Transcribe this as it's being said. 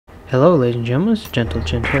Hello, ladies and gentlemen, it's Gentle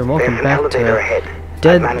Gent here, and welcome back to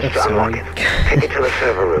Dead. Sorry,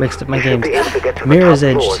 mixed up my games. Mirror's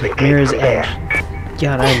Edge. Mirror's Edge.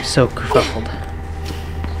 God, I am so kerfuffled.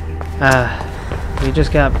 We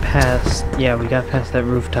just got past. Yeah, we got past that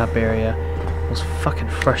rooftop area. Most fucking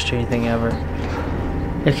frustrating thing ever.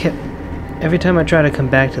 It kept. Every time I try to come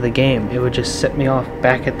back to the game, it would just set me off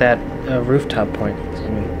back at that rooftop point. So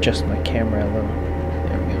I'm gonna adjust my camera a little.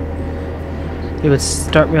 There we go. It would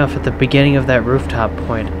start me off at the beginning of that rooftop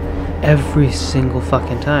point every single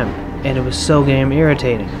fucking time, and it was so damn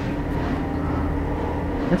irritating.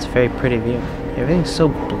 That's a very pretty view. Everything's so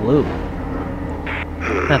blue.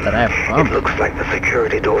 Not that I have a problem. It looks like the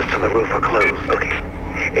security doors to the roof are closed. Okay.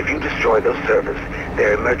 If you destroy those servers,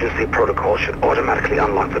 their emergency protocol should automatically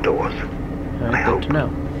unlock the doors. Alright, good to know.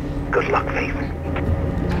 Good luck, Faith.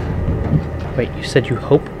 Wait, you said you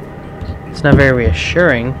hope? It's not very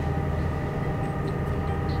reassuring.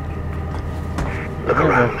 Look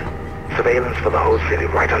around. Surveillance for the whole city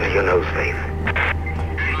right under your nose, Faith.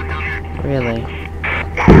 Really?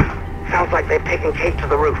 Sounds like they've taken Kate to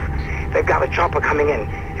the roof. They've got a chopper coming in.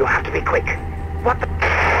 You'll have to be quick. What the?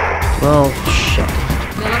 Well, shit.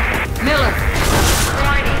 Miller!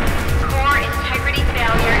 Warning. Core integrity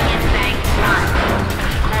failure in Bank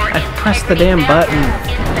 1. I pressed the damn button.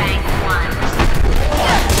 In Bank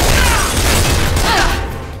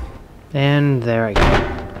 1. And there I go.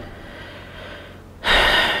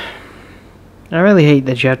 I really hate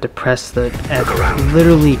that you have to press the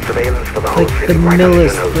literally like the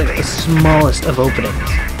the smallest of openings.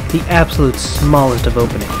 The absolute smallest of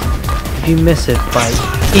openings. If you miss it by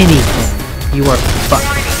anything, you are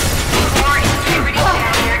fucked.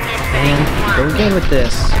 And go again with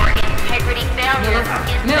this.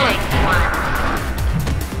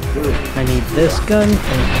 I need this gun,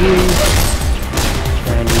 thank you.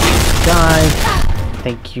 I need you to die.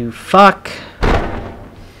 Thank you, fuck.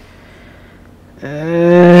 Look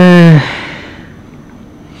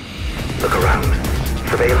around.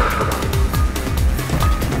 Surveillance for them.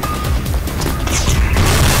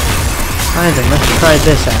 Fine then, let's try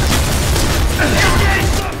this out.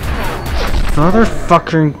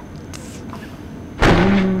 Motherfucker.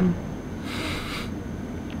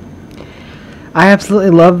 I absolutely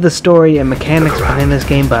love the story and mechanics behind this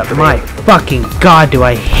game, but my fucking god do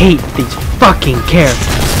I hate these fucking characters.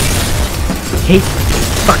 I hate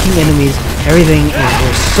fucking enemies. Everything is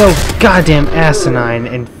just so goddamn asinine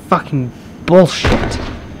and fucking bullshit.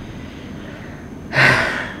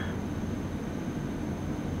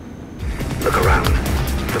 Look around.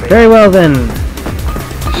 Very well then.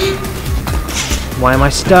 Why am I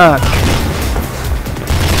stuck?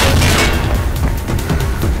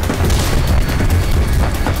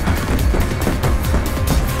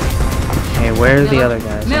 Okay, where are the other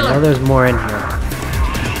guys? I know there's more in here.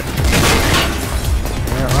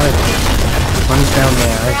 Where are they? One's down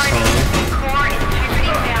there, I saw you.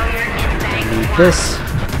 I need this.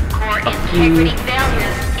 Fuck you.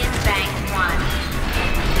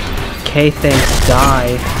 Okay, thanks,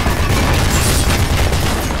 die.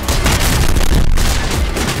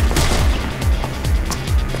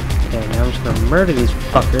 Okay, now I'm just gonna murder these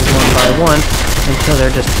fuckers one by one until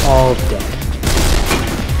they're just all dead.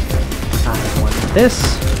 I want this.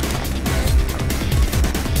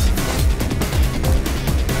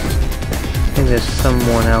 I think there's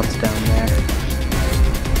someone else down there.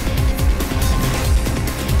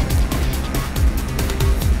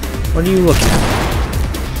 What are you looking at?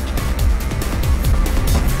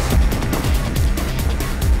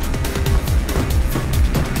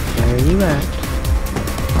 Where are you at?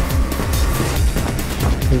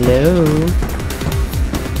 Hello?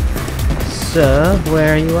 Sir,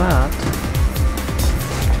 where are you at?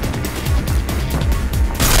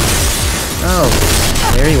 Oh,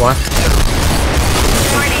 there you are.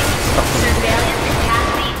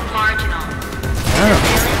 Oh,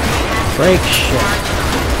 break shit.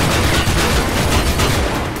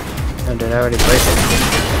 Oh, did I already break it?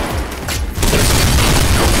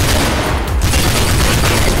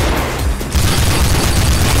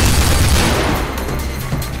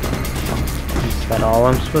 Is that all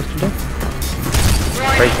I'm supposed to do?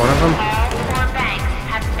 Break one of them? All 4 banks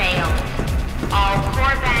have failed. All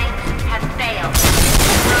 4 banks have failed.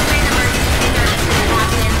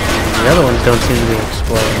 The other ones don't seem to be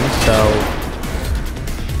exploding, so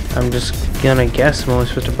I'm just gonna guess I'm only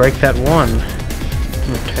supposed to break that one.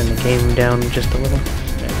 I'm gonna turn the game down just a little.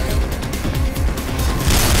 There we go.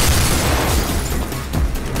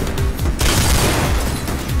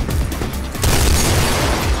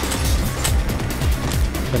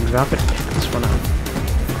 Then drop it, pick this one up.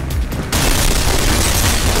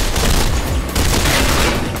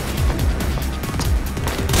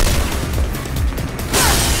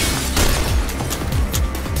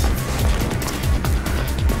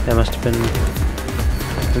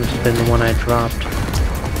 have been the one I dropped.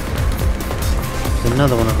 There's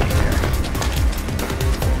another one over there.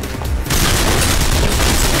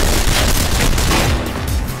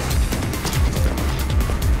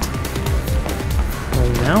 Well,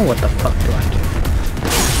 now what the fuck do I do?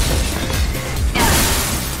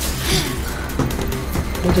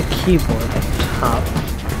 There's a keyboard up top.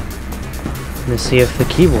 Let's see if the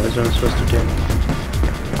keyboard is what I'm supposed to do.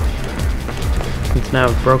 Since now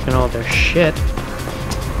I've broken all their shit.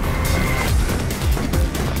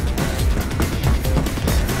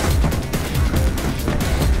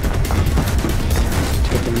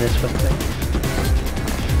 Taking this with me.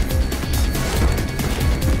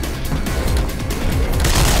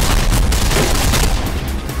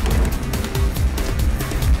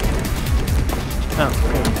 Oh,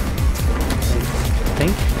 great. I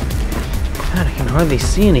think. God, I can hardly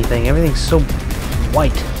see anything. Everything's so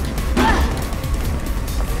white.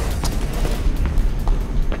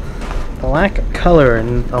 The lack of color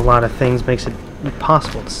in a lot of things makes it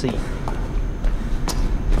impossible to see.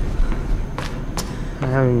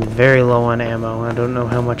 I'm very low on ammo. I don't know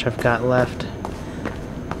how much I've got left.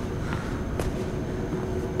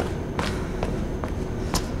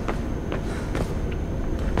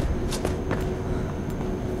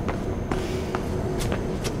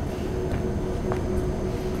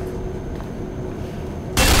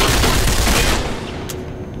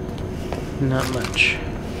 Not much.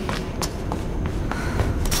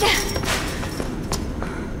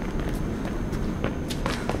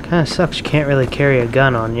 Kinda sucks you can't really carry a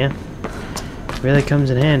gun on you. Really comes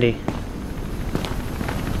in handy.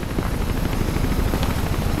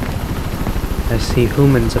 I see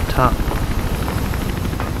humans up top.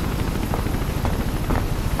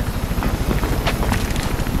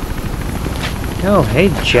 Oh, hey,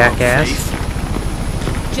 jackass.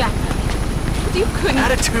 Jack, you couldn't...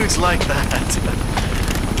 Attitudes like that.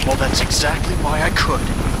 Well, that's exactly why I could.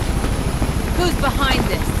 Who's behind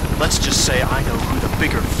this? Let's just say I know who the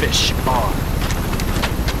bigger fish are.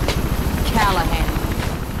 Callahan.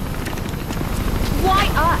 Why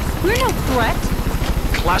us? We're no threat.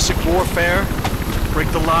 Classic warfare.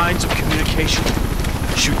 Break the lines of communication.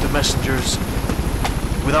 Shoot the messengers.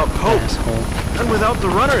 Without hope. Asshole. And without the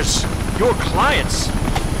runners. Your clients.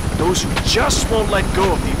 Those who just won't let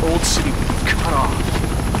go of the old city will be cut off.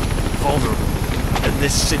 Vulnerable. And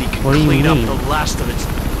this city can clean up the last of its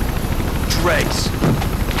dregs.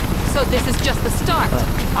 So this is just the start.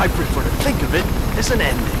 I prefer to think of it as an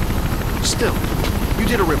ending. Still, you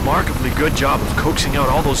did a remarkably good job of coaxing out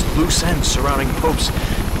all those loose ends surrounding Pope's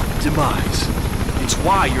demise. It's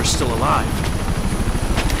why you're still alive.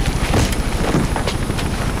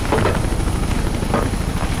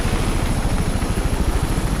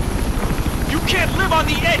 You can't live on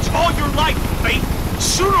the edge all your life, Faith!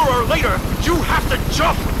 Sooner or later, you have to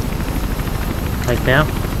jump! Like now?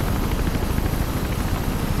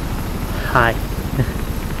 Hi.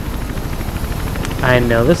 I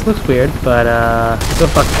know this looks weird, but go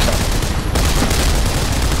fuck yourself.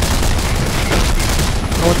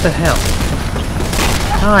 Oh, what the hell?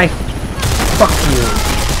 Hi. Fuck you.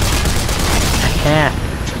 Yeah.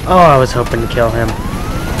 Oh, I was hoping to kill him.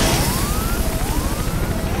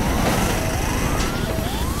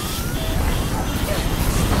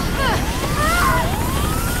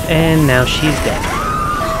 And now she's dead.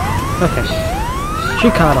 Okay. She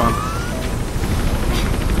caught on.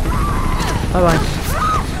 Bye-bye.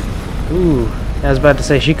 Ooh, I was about to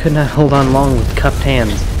say she could not hold on long with cuffed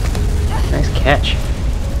hands. Nice catch.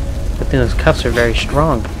 But then those cuffs are very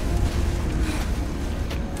strong.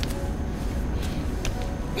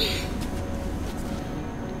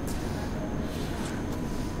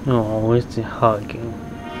 Oh, it's a hug.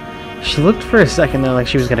 She looked for a second there like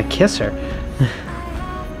she was gonna kiss her.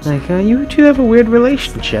 Like, you two have a weird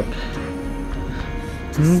relationship.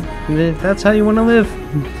 If that's how you want to live.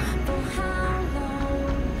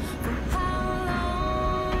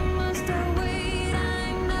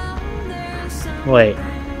 Wait.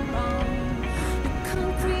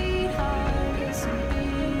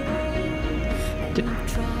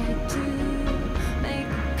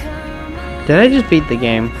 Did I just beat the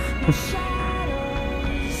game?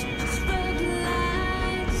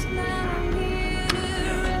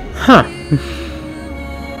 Huh.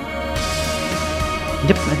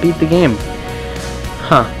 Yep, I beat the game.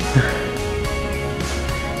 Huh.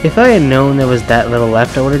 If I had known there was that little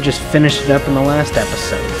left, I would have just finished it up in the last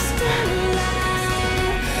episode.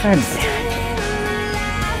 God damn it.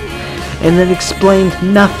 And it explained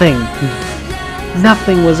nothing.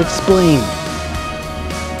 Nothing was explained.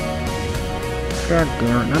 God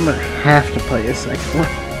damn it, I'm gonna have to play a second one.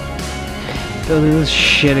 Go through this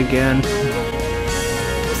shit again.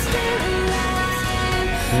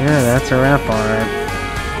 Yeah, that's a wrap, alright.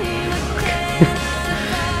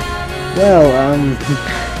 Well,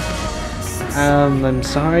 I'm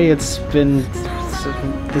sorry it's been...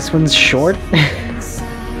 This one's short.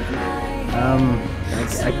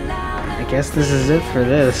 I guess this is it for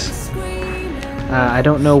this. I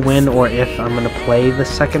don't know when or if I'm gonna play the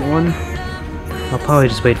second one. I'll probably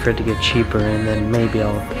just wait for it to get cheaper and then maybe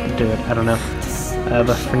I'll do it. I don't know.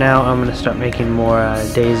 But for now, I'm gonna start making more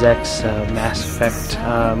Deus Ex, Mass Effect.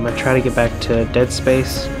 I'm gonna try to get back to Dead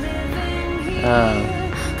Space.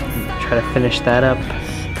 Try to finish that up,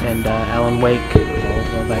 and Alan Wake,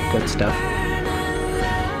 all that good stuff.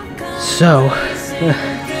 So,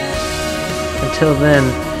 until then,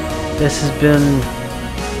 this has been...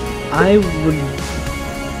 I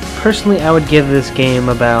would give this game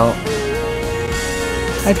about...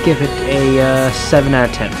 I'd give it a 7 out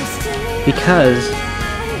of 10. Because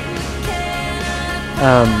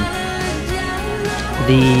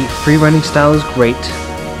the free running style is great.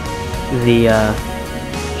 The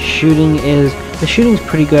shooting's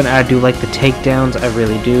pretty good. I do like the takedowns, I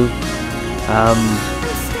really do.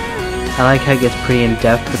 I like how it gets pretty in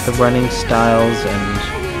depth with the running styles, and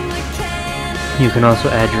you can also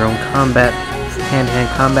add your own combat, hand-to-hand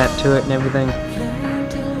combat to it and everything.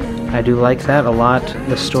 I do like that a lot.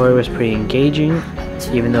 The story was pretty engaging,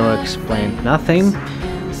 even though it explained nothing.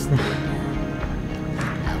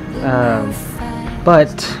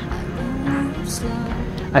 But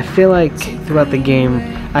I feel like throughout the game,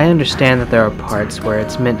 I understand that there are parts where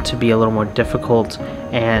it's meant to be a little more difficult,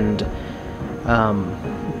 and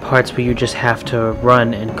parts where you just have to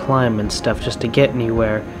run and climb and stuff just to get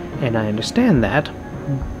anywhere, and I understand that,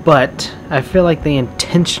 but I feel like they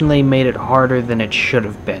intentionally made it harder than it should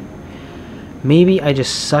have been. Maybe I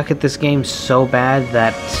just suck at this game so bad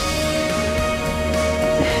that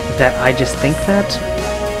I just think that,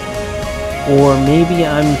 or maybe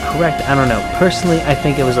I'm correct, I don't know. Personally, I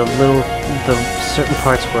think it was certain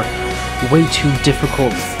parts were way too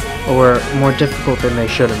difficult, or more difficult than they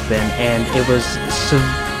should have been, and it was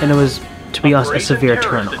to be honest, a severe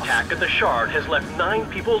turnoff.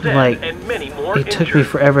 Like, it took me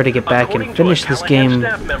forever to get back and finish this game.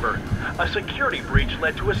 It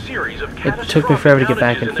took me forever to get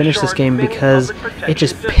back and finish this game because it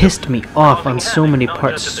just pissed me off on so many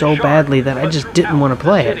parts so badly that I just didn't want to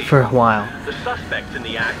play it for a while.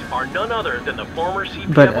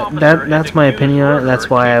 But that's my opinion on it. That's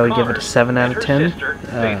why I would give it a 7 out of 10.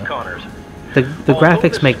 The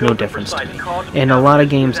graphics make no difference to me. In a lot of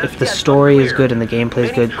games, if the story is good and the gameplay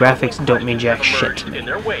is good, graphics don't mean jack shit to me.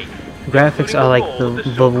 Graphics are like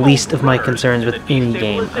the least of my concerns with any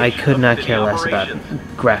game. I could not care less about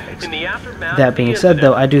graphics. That being said,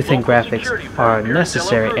 though, I do think graphics are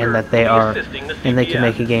necessary and that they can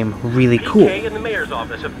make a game really cool.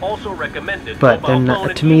 But they're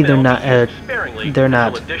not, to me, they're not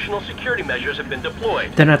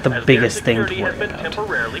the biggest thing to worry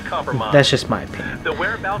about. That's just my opinion.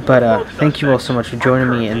 But thank you all so much for joining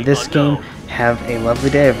me in this game. Have a lovely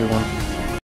day, everyone.